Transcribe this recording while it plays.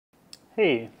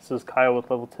Hey, this is Kyle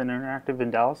with Level 10 Interactive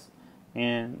in Dallas,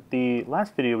 and the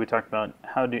last video we talked about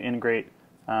how to integrate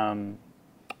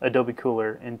Adobe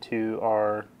Cooler into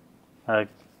our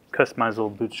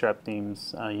customizable Bootstrap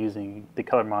themes using the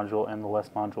color module and the less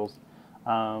modules.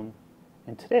 And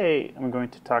today I'm going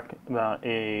to talk about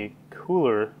a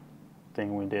cooler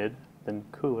thing we did than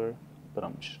cooler, but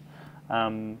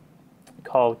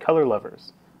called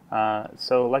ColourLovers.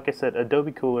 So like I said,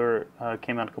 Adobe Cooler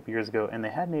came out a couple years ago, and they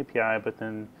had an API, but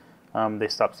then they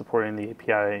stopped supporting the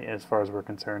API as far as we're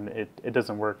concerned. It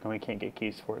doesn't work, and we can't get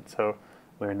keys for it, so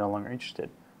we're no longer interested.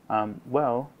 One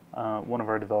of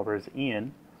our developers,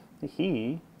 Ian,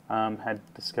 he had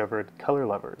discovered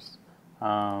ColourLovers.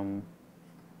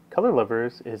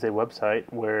 ColourLovers is a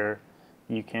website where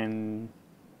you can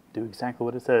do exactly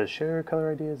what it says, share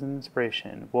color ideas and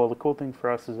inspiration. Well, the cool thing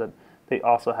for us is that they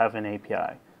also have an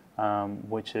API.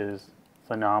 Which is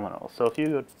phenomenal. So if you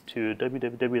go to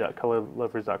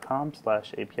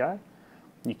www.colorlovers.com/API,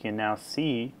 you can now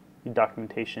see the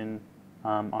documentation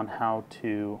on how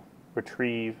to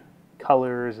retrieve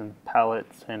colors and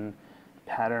palettes and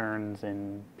patterns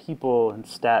and people and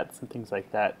stats and things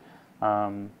like that,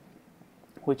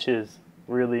 which is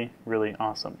really, really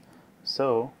awesome.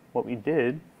 So what we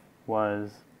did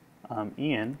was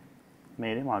Ian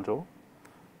made a module.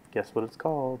 Guess what it's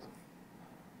called?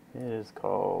 It is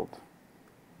called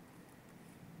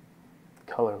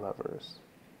ColourLovers.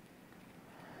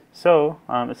 So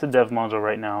it's a dev module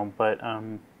right now, but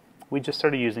we just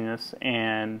started using this,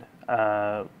 and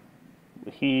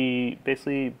he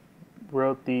basically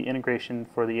wrote the integration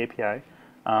for the API.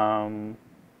 And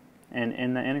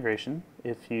in the integration,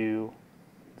 this is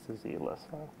the ELS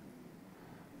file.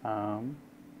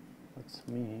 Let's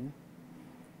me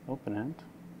open it.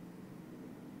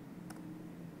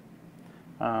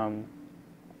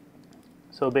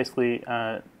 So basically,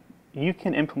 you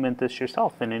can implement this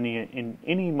yourself in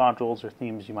any modules or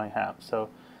themes you might have. So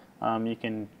you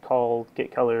can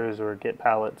get colors or get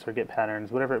palettes or get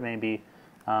patterns, whatever it may be.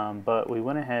 But we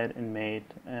went ahead and made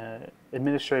an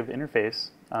administrative interface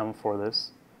for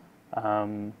this.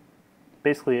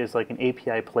 Basically, it's like an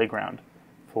API playground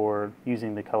for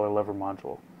using the ColourLover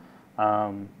module.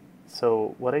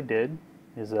 So what I did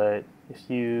is that if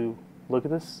you look at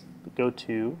this, go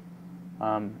to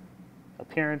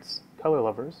Appearance,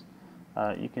 ColourLovers.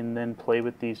 You can then play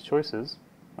with these choices.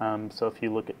 So if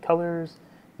you look at colors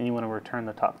and you want to return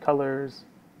the top colors,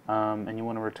 and you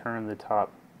want to return the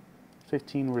top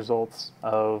 15 results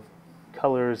of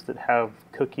colors that have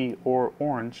cookie or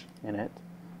orange in it,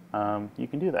 you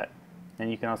can do that. And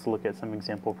you can also look at some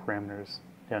example parameters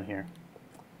down here.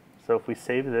 So if we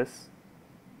save this,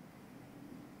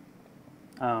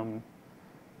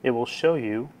 it will show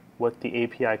you what the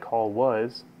API call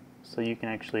was, so you can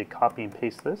actually copy and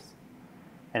paste this,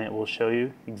 and it will show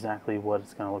you exactly what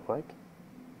it's going to look like.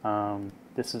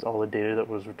 This is all the data that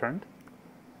was returned,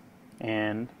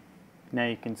 and now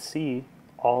you can see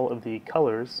all of the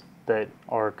colors that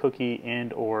are cookie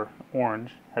and or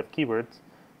orange have keywords,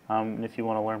 and if you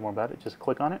want to learn more about it, just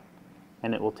click on it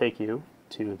and it will take you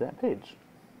to that page.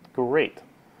 Great.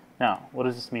 Now, what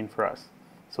does this mean for us?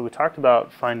 So we talked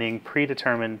about finding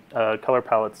predetermined color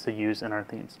palettes to use in our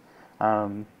themes.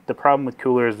 The problem with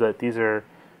Cooler is that these are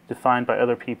defined by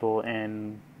other people,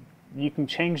 and you can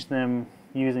change them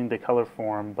using the color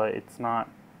form, but it's not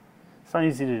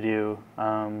easy to do,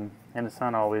 and it's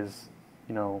not always,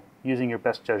 using your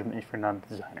best judgment if you're not a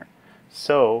designer.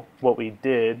 So what we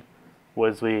did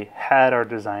was we had our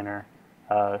designer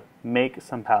make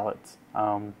some palettes.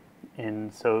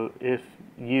 And so if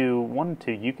you wanted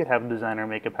to, you could have a designer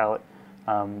make a palette.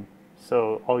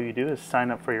 So all you do is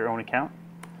sign up for your own account.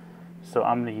 So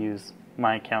I'm going to use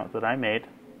my account that I made.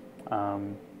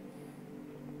 And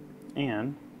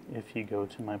if you go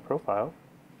to my profile,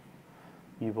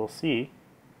 you will see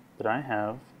that I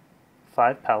have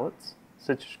 5 palettes: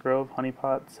 Citrus Grove, Honey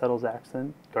Pot, Settles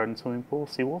Accent, Garden Swimming Pool,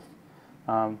 Seawolf.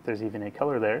 There's even a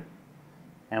color there.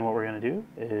 And what we're going to do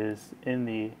is in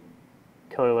the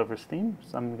ColourLovers theme,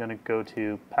 so I'm going to go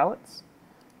to Palettes,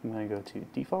 I'm going to go to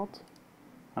Default,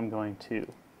 I'm going to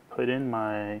put in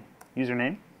my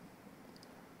username.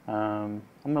 I'm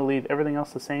going to leave everything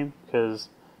else the same because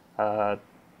I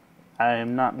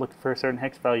am not looking for a certain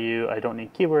hex value, I don't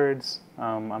need keywords,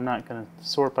 I'm not going to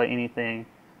sort by anything,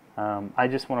 I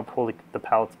just want to pull the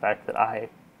palettes back that I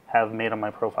have made on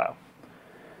my profile.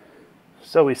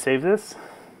 So we save this,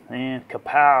 and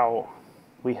kapow!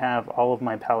 We have all of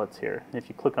my palettes here. If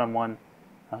you click on one,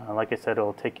 like I said,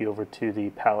 it'll take you over to the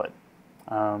palette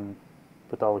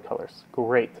with all the colors.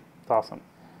 Great. It's awesome.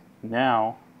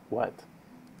 Now, what?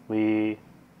 We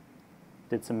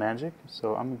did some magic.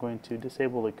 So I'm going to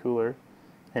disable the cooler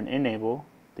and enable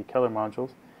the color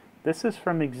modules. This is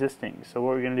from existing, so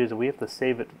what we're going to do is we have to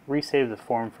resave the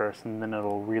form first, and then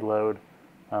it'll reload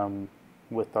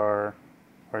with our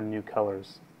new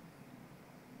colors.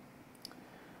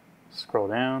 Scroll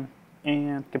down,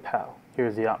 and kapow!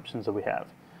 Here's the options that we have.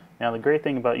 Now the great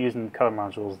thing about using the color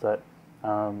module is that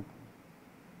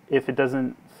if it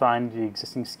doesn't find the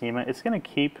existing schema, it's going to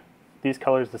keep these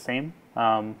colors the same,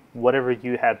 whatever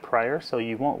you had prior, so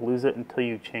you won't lose it until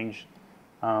you change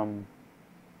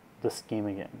the scheme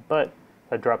again. But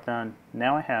if I drop down,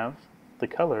 now I have the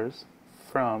colors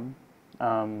from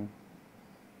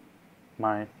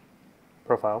my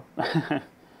profile, and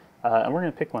we're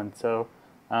going to pick one. So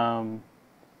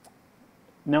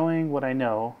knowing what I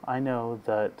know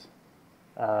that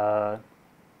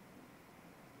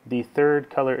the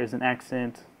third color is an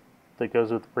accent that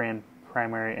goes with brand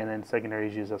primary, and then secondary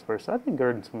is used as first. So I think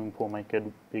Garden Swimming Pool might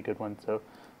be a good one. So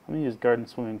I'm going to use Garden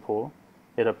Swimming Pool.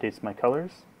 It updates my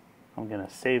colors. I'm going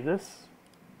to save this.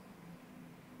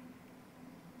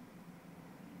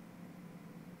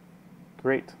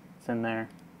 Great, it's in there.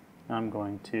 Now I'm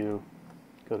going to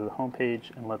go to the home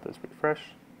page and let this refresh.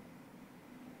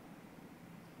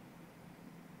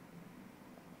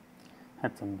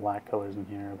 Had some black colors in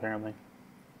here apparently.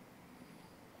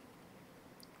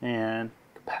 And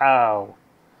kapow!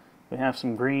 We have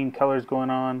some green colors going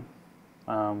on.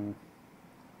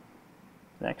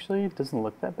 Actually, it doesn't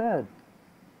look that bad.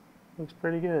 Looks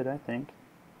pretty good, I think.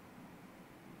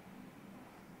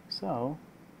 So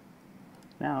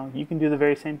now you can do the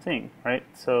very same thing, right?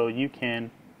 So you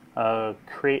can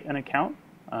create an account,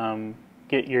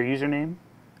 get your username.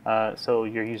 So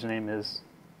your username is,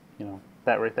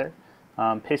 that right there.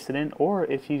 Paste it in, or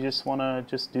if you just want to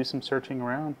just do some searching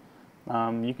around,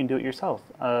 you can do it yourself.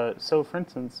 So for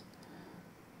instance,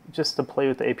 just to play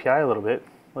with the API a little bit,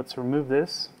 let's remove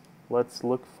this. Let's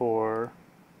look for,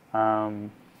 I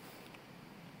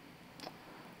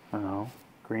don't know,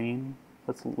 green.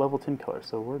 Let's level 10 color.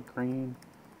 So we're green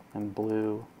and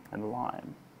blue and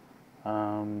lime.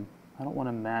 I don't want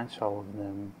to match all of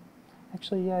them.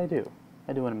 Actually, yeah, I do.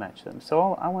 I do want to match them.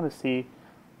 So I want to see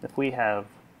if we have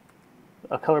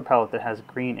a color palette that has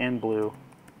green and blue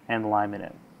and lime in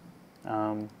it.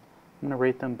 I'm going to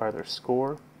rate them by their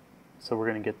score. So we're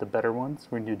going to get the better ones.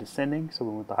 We're going to do descending, so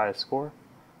we want the highest score.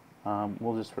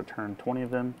 We'll just return 20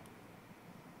 of them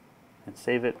and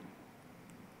save it.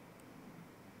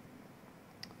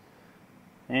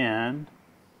 And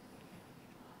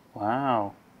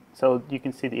wow, so you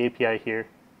can see the API here,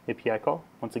 API call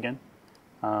once again.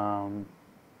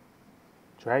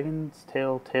 Dragon's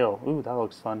tail. Ooh, that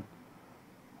looks fun.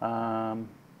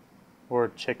 Or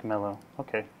chick mellow.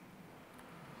 Okay.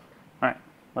 All right,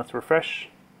 let's refresh.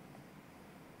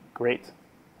 Great.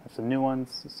 Have some new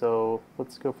ones. So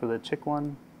let's go for the chick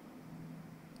one.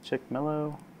 Chick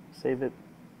mellow. Save it.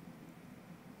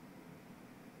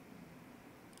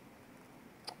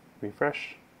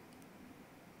 Refresh.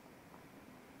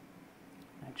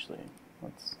 Actually,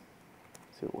 let's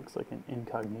see what it looks like in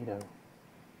incognito.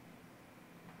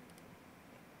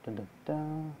 Dun, dun,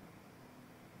 dun.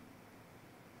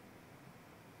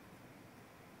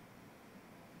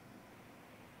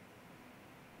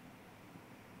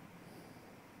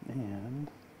 And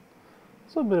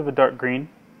it's a little bit of a dark green.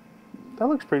 That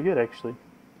looks pretty good, actually.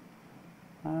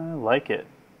 I like it.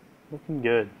 Looking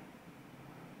good.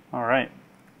 All right.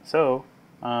 So,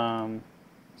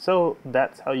 so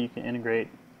that's how you can integrate.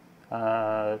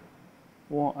 Well,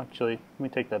 actually, let me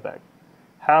take that back.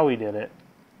 How we did it,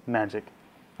 magic.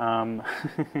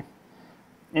 Inside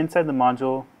the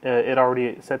module, it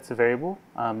already sets a variable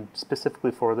specifically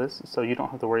for this, so you don't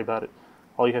have to worry about it.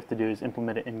 All you have to do is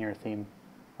implement it in your theme.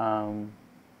 In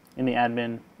the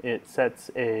admin, it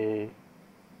sets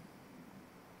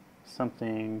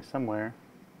something somewhere.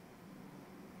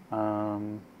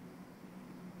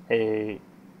 A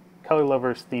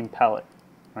ColourLovers theme palette,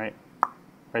 right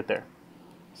there.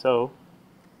 So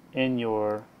in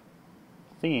your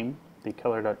theme, the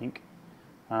color.inc,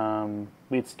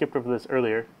 we had skipped over this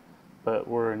earlier, but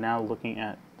we're now looking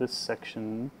at this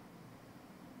section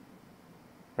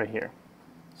right here.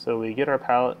 So we get our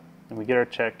palette and we get our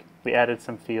check. We added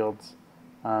some fields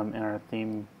in our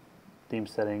theme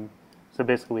setting. So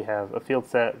basically we have a field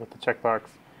set with the checkbox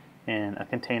and a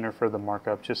container for the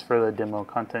markup, just for the demo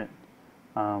content.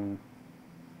 And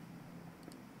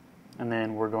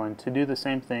then we're going to do the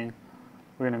same thing.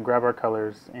 We're going to grab our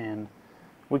colors, and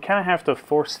we kind of have to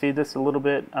force feed this a little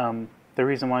bit. The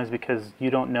reason why is because you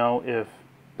don't know if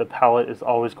the palette is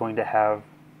always going to have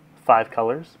 5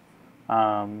 colors.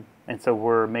 And so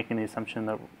we're making the assumption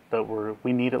that but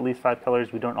we need at least 5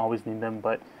 colors. We don't always need them,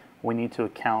 but we need to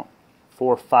account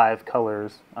for 5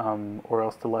 colors, or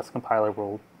else the Less compiler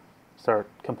will start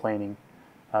complaining.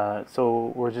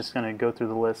 So we're just going to go through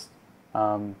the list.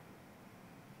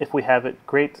 If we have it,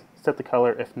 great, set the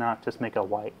color. If not, just make it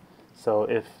white. So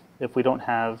if we don't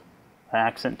have an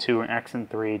accent 2 or an accent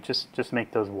 3, just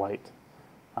make those white.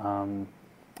 And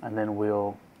then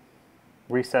we'll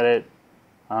reset it,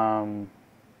 and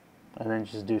then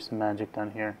just do some magic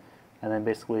down here. And then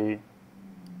basically,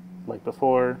 like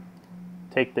before,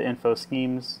 take the info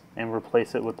schemes and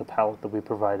replace it with the palette that we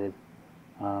provided.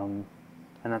 And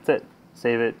that's it.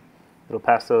 Save it. It'll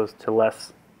pass those to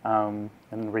Less, and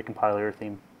then recompile your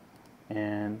theme.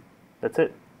 And that's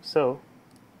it. So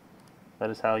that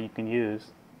is how you can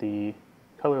use the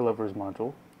ColourLovers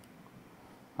module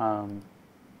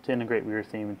to integrate with your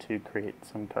theme to create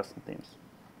some custom themes.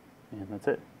 And that's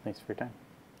it. Thanks for your time.